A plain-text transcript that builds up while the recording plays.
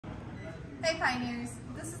Hey Pioneers,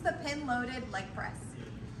 this is the pin-loaded leg press.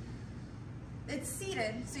 It's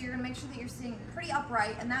seated, so you're gonna make sure that you're sitting pretty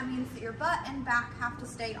upright, and that means that your butt and back have to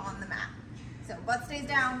stay on the mat. So butt stays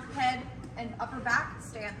down, head and upper back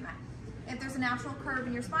stay on the mat. If there's a natural curve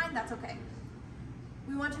in your spine, that's okay.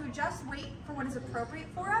 We want to adjust weight for what is appropriate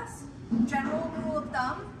for us. General rule of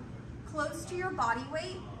thumb, close to your body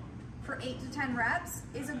weight for 8 to 10 reps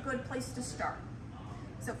is a good place to start.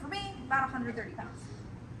 So for me, about 130 pounds.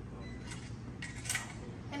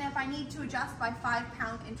 And if I need to adjust by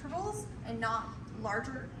 5-pound intervals and not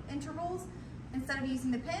larger intervals, instead of using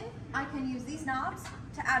the pin, I can use these knobs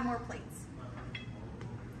to add more plates.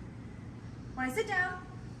 When I sit down,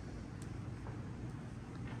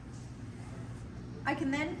 I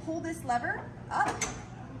can then pull this lever up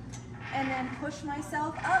and then push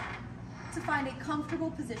myself up to find a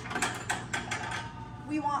comfortable position.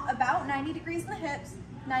 We want about 90 degrees in the hips,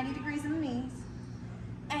 90 degrees in the knees,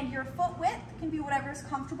 and your foot width can be whatever is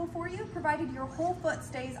comfortable for you, provided your whole foot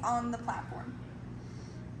stays on the platform.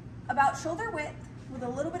 About shoulder width with a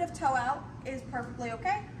little bit of toe out is perfectly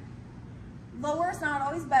okay. Lower is not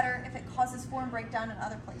always better if it causes form breakdown in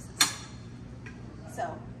other places.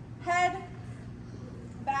 So head,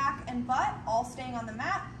 back, and butt all staying on the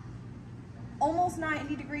mat. Almost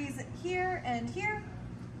 90 degrees here and here.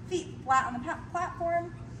 Feet flat on the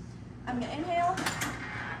platform. I'm gonna inhale,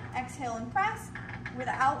 exhale, and press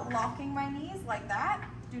without locking my knees like that.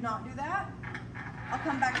 Do not do that. I'll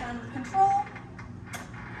come back down with control,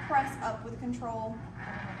 press up with control.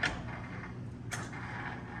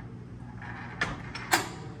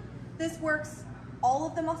 This works all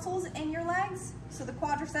of the muscles in your legs, so the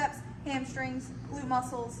quadriceps, hamstrings, glute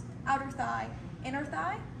muscles, outer thigh, inner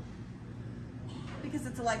thigh, because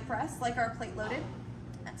it's a leg press, like our plate loaded.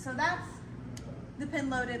 So that's the pin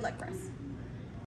loaded leg press.